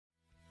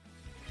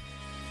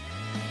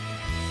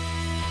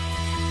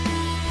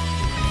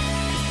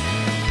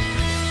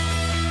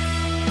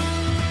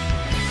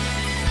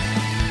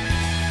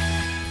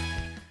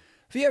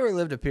you ever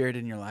lived a period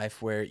in your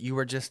life where you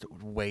were just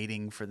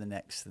waiting for the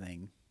next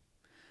thing?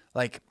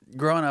 Like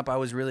growing up, I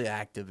was really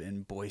active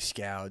in Boy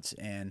Scouts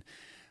and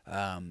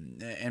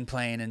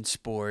playing in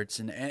sports,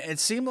 and it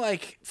seemed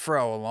like for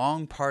a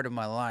long part of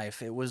my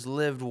life, it was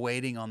lived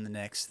waiting on the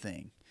next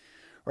thing.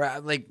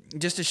 Right, like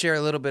just to share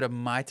a little bit of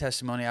my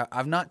testimony,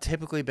 I've not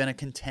typically been a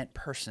content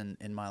person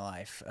in my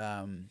life,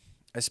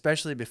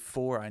 especially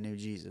before I knew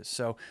Jesus.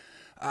 So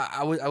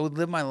I would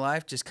live my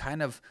life just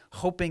kind of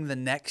hoping the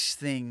next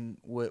thing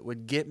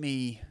would get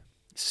me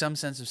some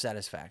sense of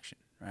satisfaction,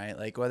 right?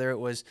 Like whether it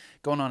was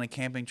going on a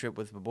camping trip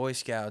with the Boy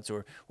Scouts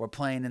or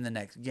playing in the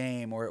next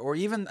game or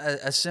even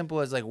as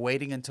simple as like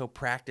waiting until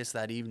practice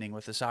that evening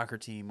with the soccer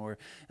team or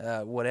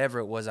whatever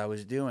it was I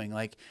was doing.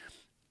 Like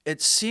it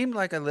seemed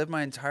like I lived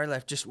my entire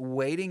life just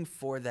waiting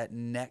for that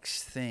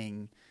next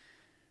thing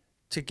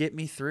to get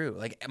me through.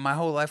 Like my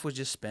whole life was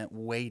just spent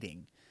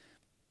waiting.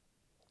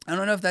 I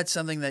don't know if that's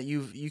something that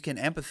you can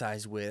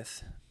empathize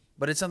with,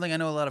 but it's something I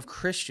know a lot of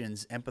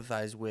Christians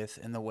empathize with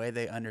in the way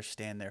they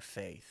understand their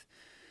faith.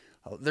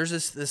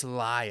 There's this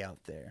lie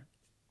out there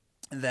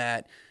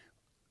that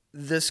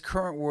this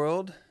current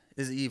world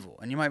is evil.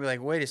 And you might be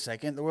like, wait a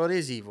second, the world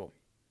is evil.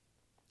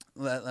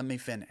 Let me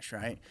finish,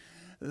 right?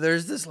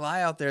 There's this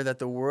lie out there that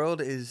the world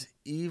is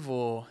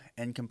evil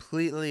and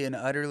completely and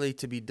utterly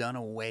to be done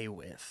away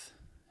with.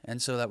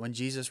 And so that when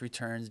Jesus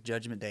returns,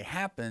 Judgment Day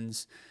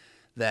happens,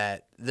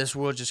 that this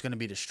world's just going to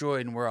be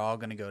destroyed and we're all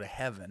going to go to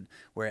heaven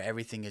where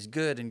everything is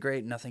good and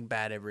great, nothing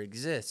bad ever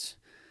exists.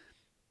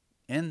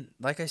 And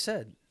like I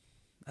said,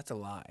 that's a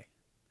lie.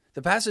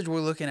 The passage we're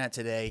looking at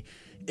today,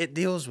 it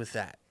deals with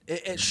that.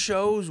 It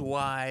shows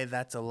why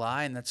that's a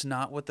lie, and that's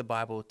not what the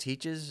Bible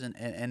teaches in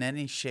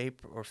any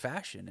shape or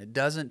fashion. It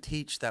doesn't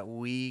teach that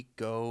we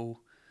go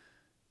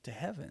to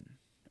heaven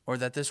or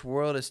that this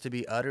world is to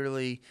be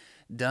utterly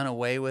done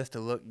away with, to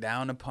look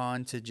down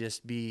upon, to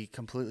just be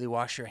completely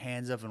wash your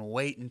hands of and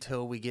wait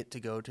until we get to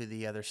go to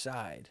the other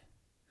side.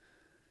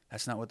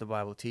 That's not what the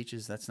Bible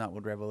teaches. That's not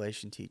what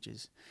Revelation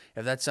teaches.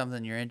 If that's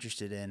something you're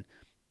interested in,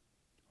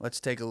 let's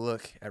take a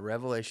look at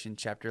Revelation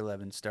chapter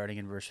 11, starting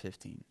in verse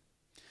 15.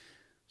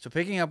 So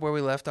picking up where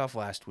we left off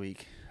last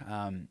week,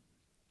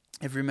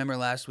 if you remember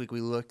last week, we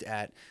looked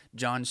at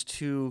John's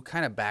two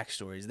kind of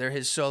backstories. They're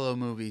his solo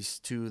movies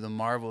to the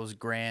Marvel's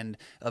grand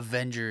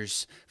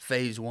Avengers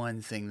Phase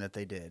 1 thing that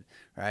they did,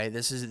 right?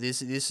 This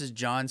is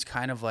John's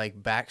kind of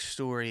like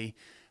backstory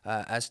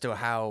as to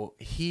how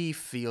he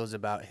feels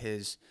about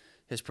his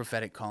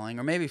prophetic calling,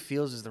 or maybe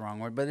feels is the wrong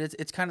word, but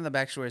it's kind of the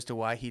backstory as to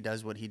why he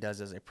does what he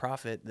does as a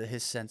prophet,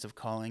 his sense of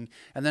calling,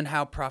 and then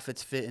how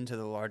prophets fit into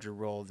the larger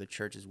role of the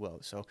church as well.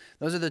 So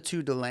those are the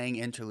two delaying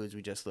interludes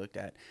we just looked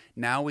at.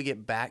 Now we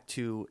get back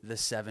to the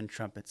seven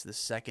trumpets, the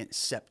second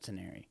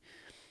septenary.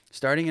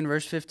 Starting in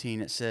verse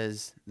 15, it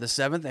says, "The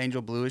seventh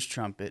angel blew his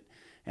trumpet,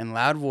 and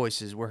loud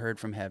voices were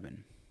heard from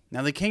heaven.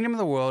 Now the kingdom of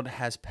the world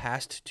has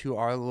passed to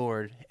our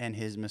Lord and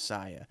his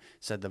Messiah,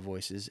 said the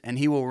voices, and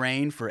he will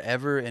reign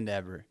forever and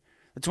ever.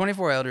 The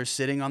 24 elders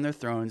sitting on their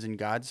thrones in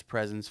God's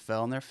presence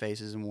fell on their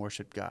faces and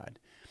worshiped God.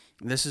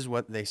 This is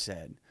what they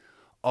said.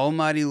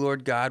 Almighty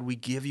Lord God, we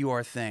give you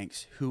our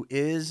thanks, who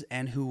is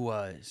and who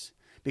was,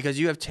 because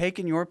you have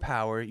taken your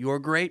power, your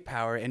great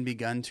power, and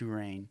begun to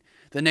reign.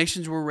 The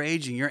nations were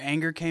raging, your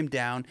anger came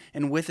down,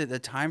 and with it the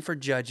time for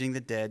judging the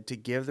dead, to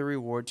give the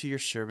reward to your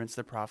servants,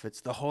 the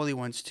prophets, the holy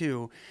ones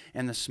too,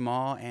 and the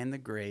small and the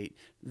great,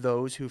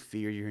 those who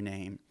fear your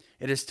name.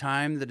 It is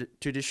time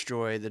to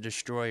destroy the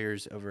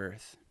destroyers of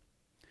earth."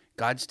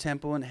 God's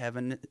temple in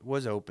heaven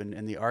was opened,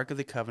 and the Ark of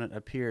the Covenant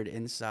appeared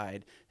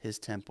inside his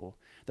temple.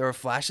 There were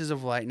flashes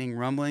of lightning,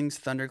 rumblings,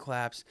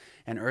 thunderclaps,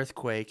 an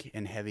earthquake,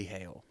 and heavy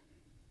hail.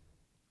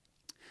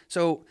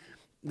 So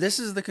this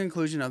is the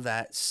conclusion of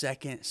that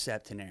second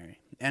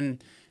septenary.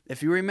 And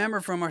if you remember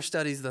from our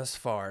studies thus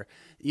far,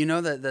 you know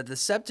that the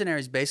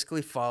septenaries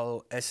basically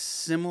follow a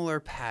similar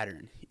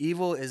pattern.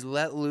 Evil is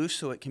let loose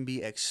so it can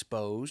be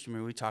exposed.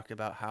 Remember we talked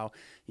about how,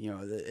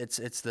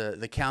 it's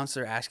the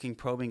counselor asking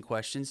probing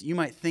questions. You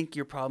might think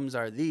your problems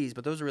are these,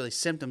 but those are really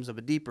symptoms of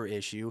a deeper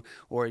issue.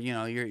 Or,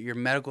 your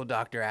medical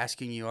doctor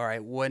asking you, all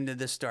right, when did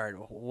this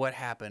start? What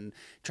happened?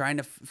 Trying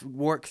to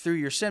work through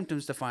your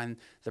symptoms to find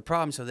the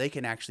problem so they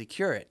can actually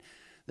cure it.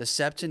 The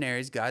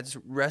septenaries, God's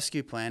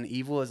rescue plan,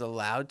 evil is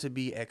allowed to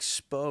be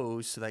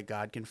exposed so that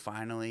God can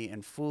finally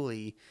and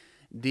fully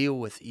deal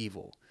with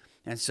evil.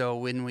 And so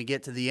when we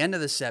get to the end of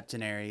the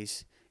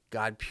septenaries,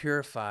 God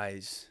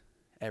purifies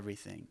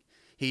everything.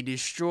 He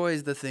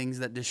destroys the things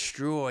that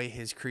destroy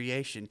his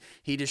creation.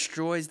 He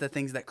destroys the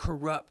things that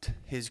corrupt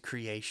his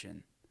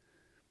creation.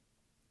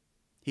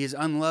 He is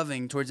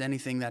unloving towards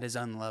anything that is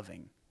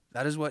unloving.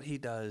 That is what he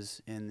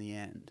does in the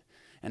end.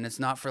 And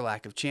it's not for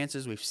lack of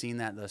chances. We've seen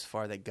that thus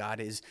far, that God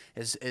is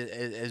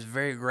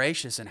very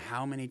gracious in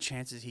how many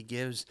chances he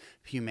gives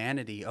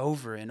humanity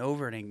over and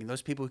over. And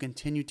those people who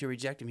continue to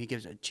reject him, he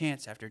gives a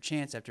chance after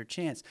chance after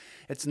chance.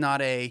 It's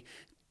not a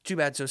too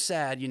bad, so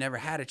sad, you never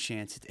had a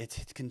chance.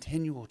 It's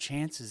continual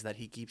chances that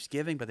he keeps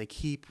giving, but they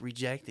keep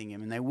rejecting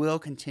him, and they will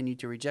continue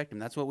to reject him.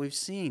 That's what we've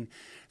seen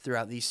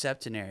throughout these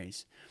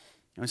septenaries.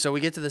 And so we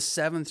get to the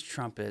seventh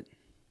trumpet,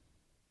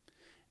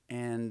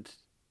 and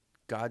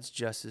God's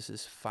justice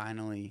is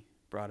finally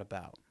brought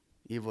about.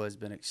 Evil has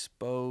been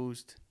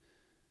exposed,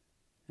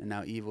 and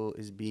now evil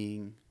is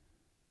being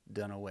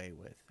done away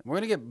with. We're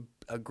going to get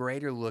a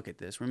greater look at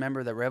this.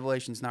 Remember that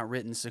Revelation's not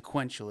written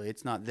sequentially.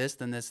 It's not this,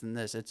 then this, then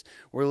this.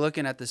 We're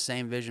looking at the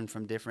same vision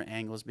from different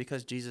angles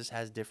because Jesus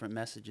has different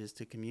messages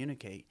to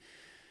communicate.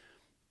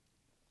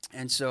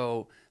 And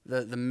so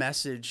the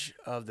message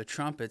of the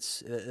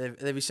trumpets,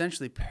 they've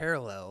essentially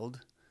paralleled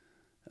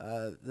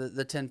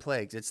the 10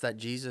 plagues. It's that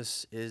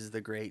Jesus is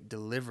the great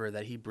deliverer,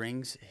 that he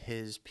brings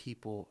his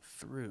people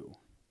through.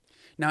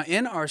 Now,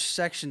 in our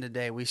section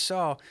today, we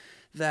saw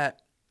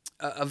that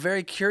a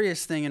very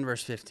curious thing in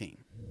verse 15,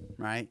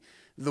 right?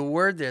 The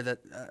word there that,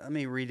 let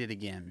me read it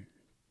again.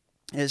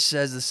 It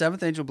says, the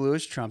seventh angel blew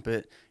his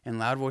trumpet, and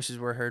loud voices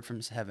were heard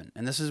from heaven.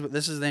 And this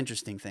is the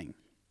interesting thing.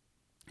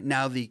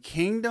 Now the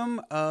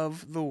kingdom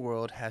of the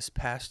world has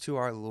passed to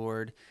our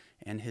Lord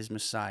and his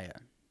Messiah,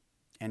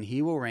 and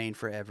he will reign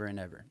forever and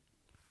ever.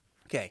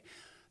 Okay,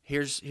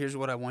 here's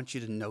what I want you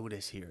to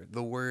notice here.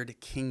 The word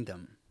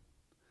kingdom.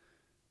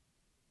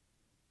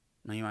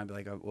 Now you might be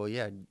like, oh, well,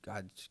 yeah,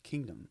 God's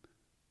kingdom.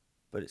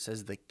 But it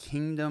says the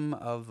kingdom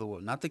of the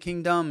world, not the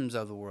kingdoms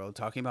of the world,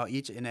 talking about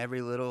each and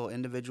every little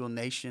individual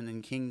nation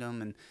and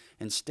kingdom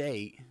and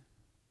state.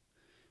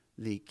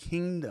 The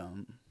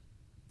kingdom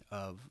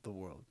of the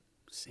world,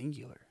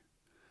 singular.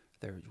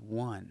 There's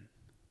one.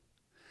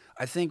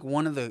 I think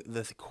one of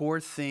the core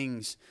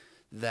things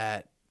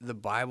that the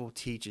Bible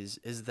teaches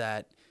is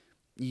that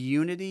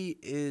unity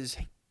is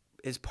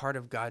part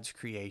of God's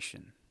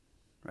creation,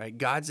 right?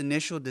 God's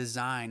initial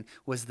design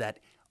was that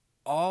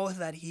all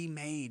that he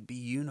made be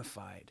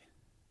unified,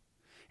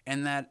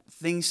 and that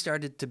things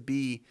started to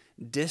be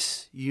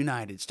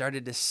disunited,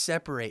 started to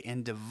separate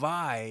and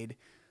divide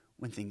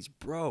when things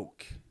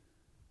broke.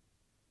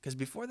 Because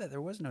before that, there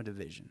was no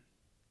division,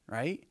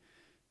 right?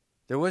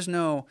 There was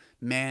no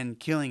man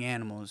killing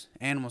animals,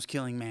 animals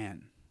killing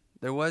man.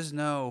 There was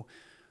no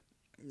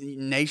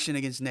nation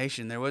against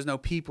nation. There was no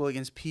people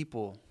against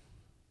people.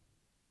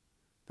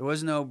 There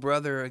was no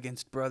brother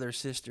against brother,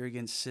 sister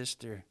against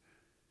sister.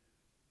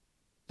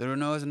 There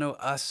was no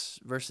us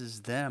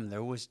versus them.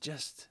 There was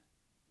just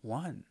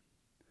one.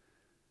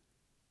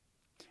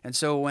 And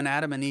so when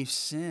Adam and Eve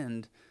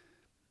sinned,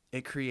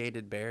 it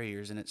created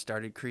barriers, and it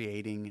started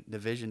creating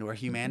division, where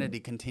humanity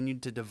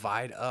continued to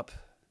divide up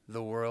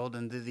the world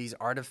into these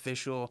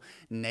artificial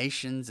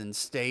nations and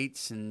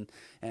states,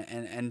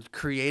 and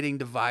creating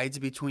divides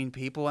between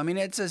people. I mean,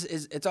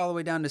 it's all the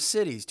way down to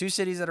cities. Two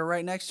cities that are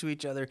right next to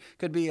each other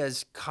could be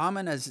as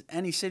common as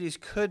any cities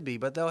could be,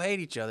 but they'll hate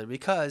each other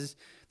because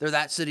they're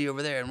that city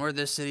over there and we're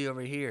this city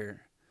over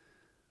here.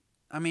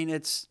 I mean,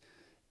 it's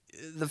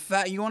the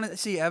fact you want to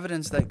see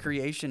evidence that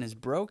creation is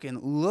broken.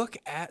 Look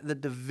at the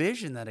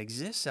division that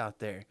exists out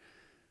there.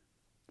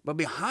 But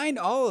behind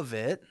all of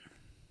it,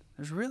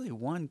 there's really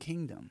one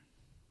kingdom.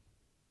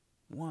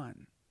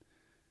 One.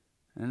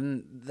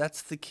 And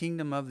that's the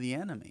kingdom of the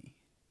enemy.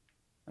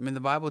 I mean, the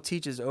Bible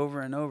teaches over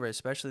and over,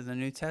 especially the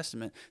New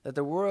Testament, that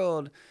the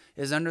world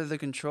is under the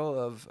control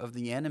of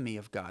the enemy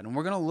of God. And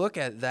we're going to look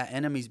at that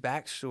enemy's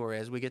backstory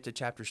as we get to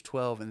chapters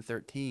 12 and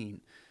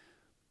 13.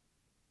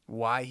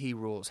 Why he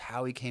rules,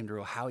 how he came to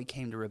rule, how he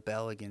came to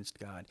rebel against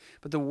God.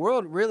 But the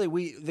world, really,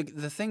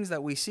 the things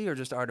that we see are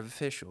just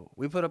artificial.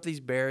 We put up these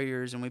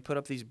barriers and we put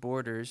up these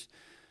borders.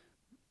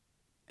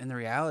 And the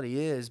reality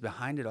is,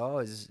 behind it all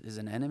is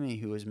an enemy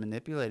who is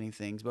manipulating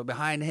things. But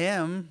behind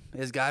him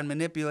is God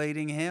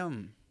manipulating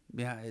him.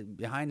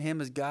 Behind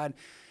him is God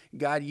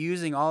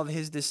using all of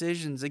his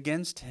decisions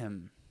against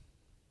him.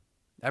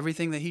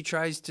 Everything that he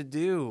tries to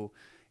do,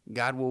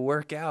 God will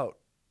work out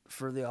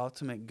for the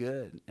ultimate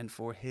good and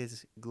for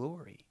his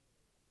glory.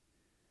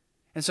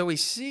 And so we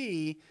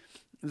see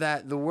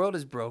that the world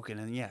is broken,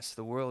 and yes,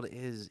 the world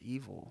is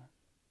evil.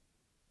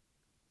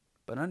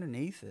 But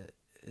underneath it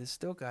is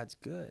still God's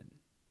good.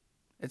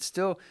 It's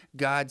still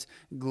God's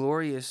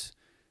glorious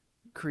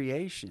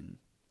creation.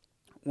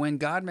 When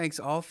God makes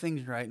all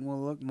things right, and we'll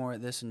look more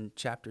at this in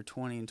chapter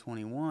 20 and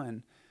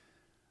 21,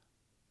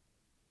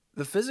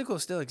 the physical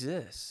still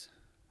exists.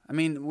 I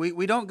mean,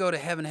 we don't go to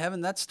heaven.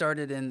 Heaven, that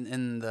started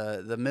in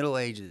the Middle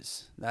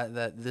Ages,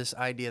 that this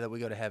idea that we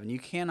go to heaven. You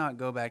cannot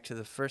go back to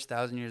the first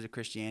 1,000 years of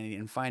Christianity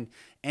and find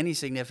any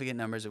significant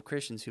numbers of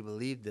Christians who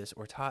believed this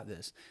or taught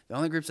this. The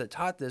only groups that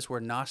taught this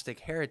were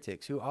Gnostic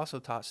heretics who also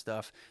taught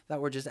stuff that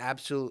were just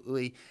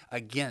absolutely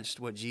against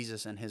what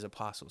Jesus and his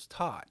apostles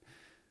taught.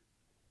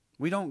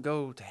 We don't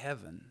go to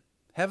heaven.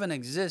 Heaven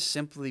exists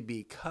simply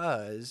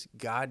because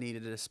God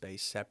needed a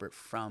space separate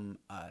from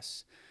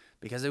us,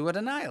 because it would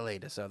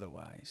annihilate us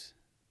otherwise.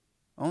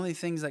 Only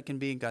things that can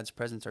be in God's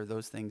presence are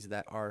those things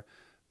that are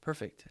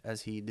perfect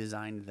as he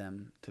designed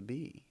them to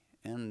be.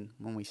 And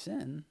when we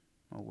sin,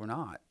 well, we're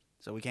not.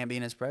 So we can't be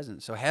in his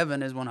presence. So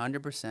heaven is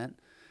 100%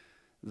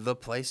 the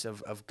place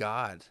of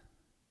God,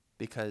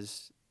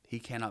 because he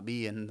cannot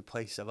be in the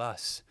place of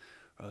us,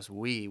 or else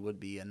we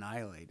would be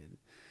annihilated.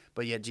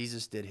 But yet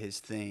Jesus did his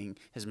thing.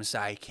 His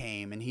Messiah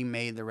came, and he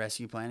made the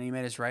rescue plan. And he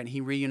made us right, and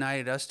he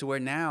reunited us to where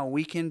now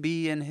we can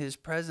be in his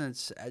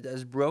presence.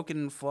 As broken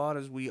and flawed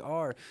as we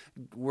are,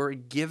 we're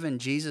given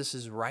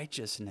Jesus'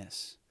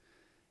 righteousness.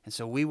 And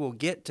so we will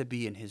get to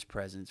be in his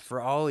presence for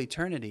all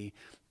eternity,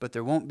 but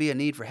there won't be a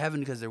need for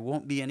heaven because there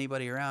won't be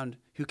anybody around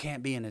who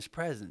can't be in his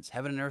presence.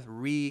 Heaven and earth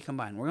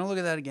recombined. We're going to look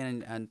at that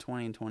again in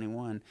 20 and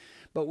 21.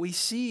 But we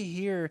see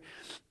here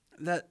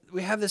that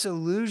we have this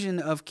illusion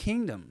of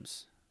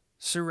kingdoms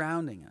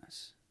surrounding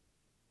us.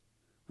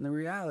 And the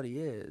reality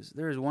is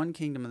there is one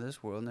kingdom of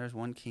this world and there's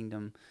one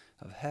kingdom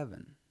of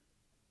heaven.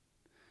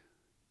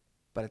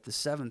 But at the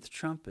seventh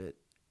trumpet,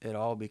 it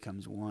all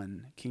becomes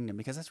one kingdom,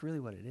 because that's really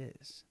what it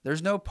is.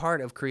 There's no part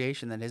of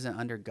creation that isn't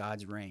under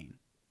God's reign,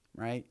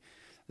 right?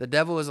 The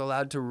devil is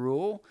allowed to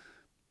rule,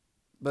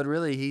 but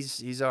really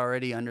he's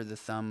already under the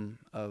thumb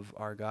of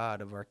our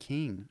God, of our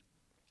King.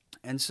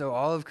 And so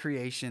all of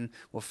creation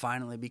will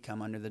finally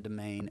become under the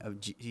domain of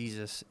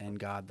Jesus and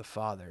God the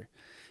Father.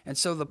 And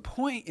so the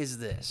point is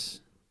this.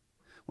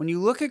 When you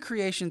look at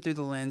creation through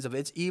the lens of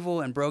it's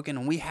evil and broken,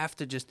 and we have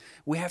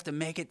to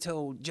make it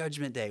till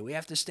Judgment Day. We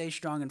have to stay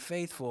strong and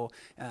faithful,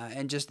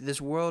 and just this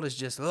world is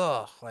just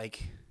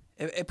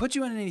it puts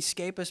you in an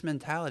escapist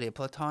mentality, a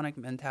Platonic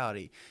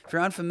mentality. If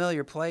you're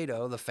unfamiliar,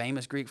 Plato, the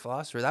famous Greek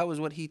philosopher, that was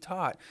what he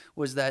taught,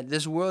 was that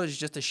this world is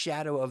just a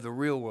shadow of the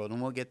real world,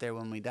 and we'll get there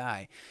when we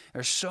die.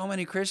 There's so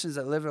many Christians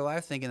that live their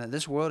life thinking that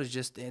this world is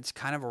it's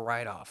kind of a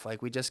write-off.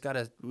 Like we just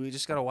gotta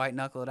white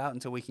knuckle it out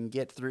until we can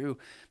get through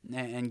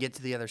and get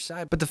to the other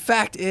side. But the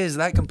fact is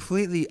that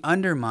completely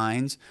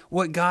undermines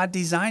what God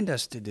designed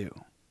us to do.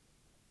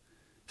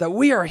 That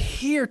we are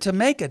here to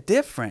make a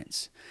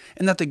difference,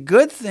 and that the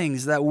good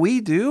things that we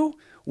do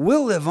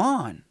will live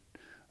on.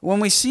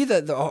 When we see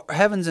that the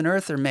heavens and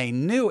earth are made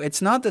new,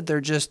 it's not that they're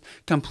just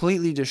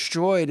completely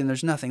destroyed and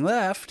there's nothing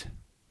left.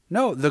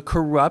 No, the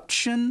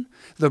corruption,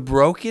 the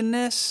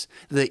brokenness,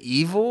 the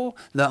evil,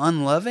 the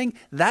unloving,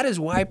 that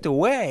is wiped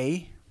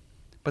away,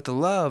 but the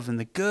love and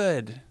the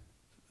good,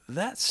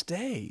 that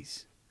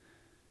stays.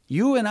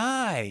 You and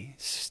I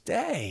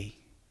stay.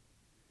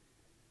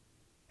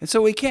 And so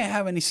we can't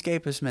have an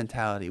escapist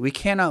mentality. We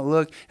cannot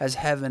look at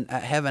heaven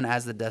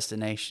as the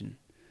destination.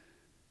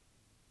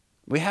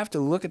 We have to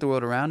look at the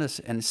world around us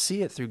and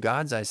see it through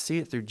God's eyes, see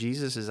it through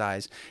Jesus'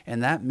 eyes.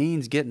 And that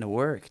means getting to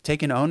work,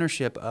 taking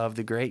ownership of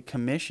the Great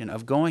Commission,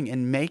 of going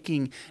and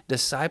making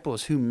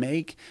disciples who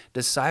make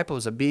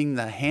disciples, of being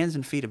the hands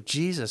and feet of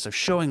Jesus, of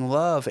showing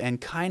love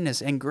and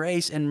kindness and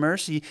grace and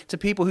mercy to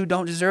people who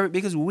don't deserve it,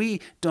 because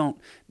we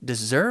don't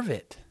deserve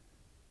it.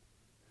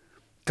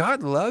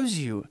 God loves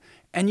you,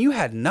 and you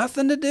had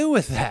nothing to do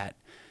with that.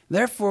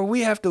 Therefore,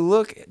 we have to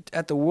look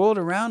at the world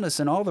around us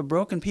and all the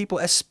broken people,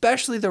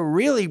 especially the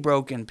really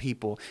broken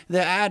people,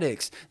 the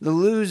addicts, the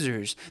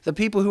losers, the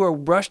people who are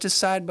brushed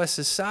aside by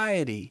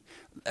society,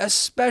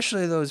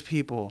 especially those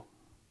people.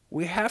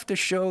 We have to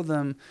show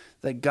them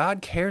that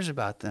God cares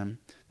about them,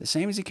 the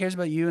same as he cares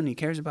about you and he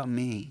cares about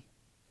me.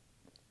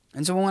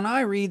 And so when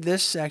I read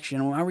this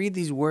section, when I read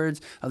these words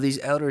of these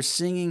elders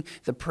singing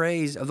the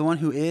praise of the one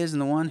who is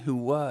and the one who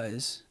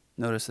was,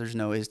 notice there's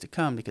no is to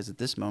come, because at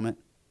this moment,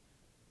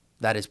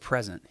 that is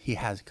present. He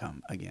has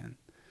come again.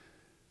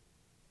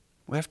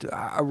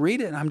 I read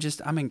it and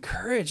I'm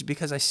encouraged,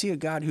 because I see a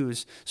God who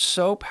is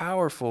so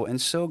powerful and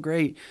so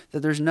great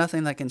that there's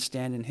nothing that can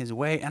stand in his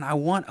way. And I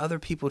want other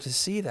people to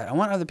see that. I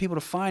want other people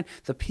to find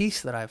the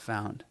peace that I've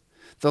found,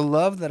 the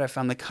love that I've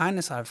found, the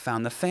kindness I've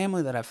found, the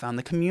family that I've found,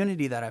 the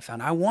community that I've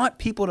found. I want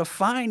people to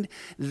find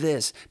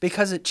this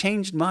because it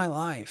changed my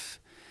life.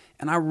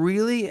 And I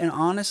really and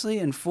honestly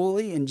and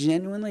fully and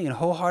genuinely and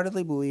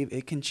wholeheartedly believe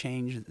it can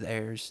change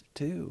theirs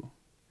too,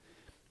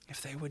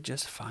 if they would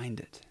just find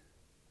it.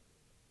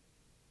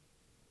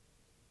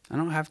 I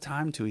don't have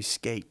time to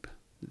escape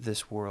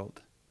this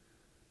world.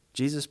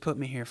 Jesus put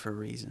me here for a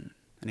reason,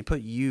 and he put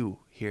you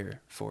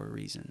here for a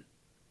reason.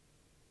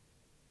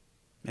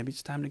 Maybe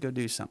it's time to go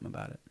do something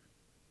about it.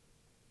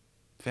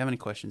 If you have any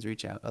questions,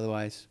 reach out.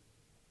 Otherwise,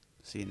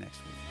 see you next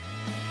week.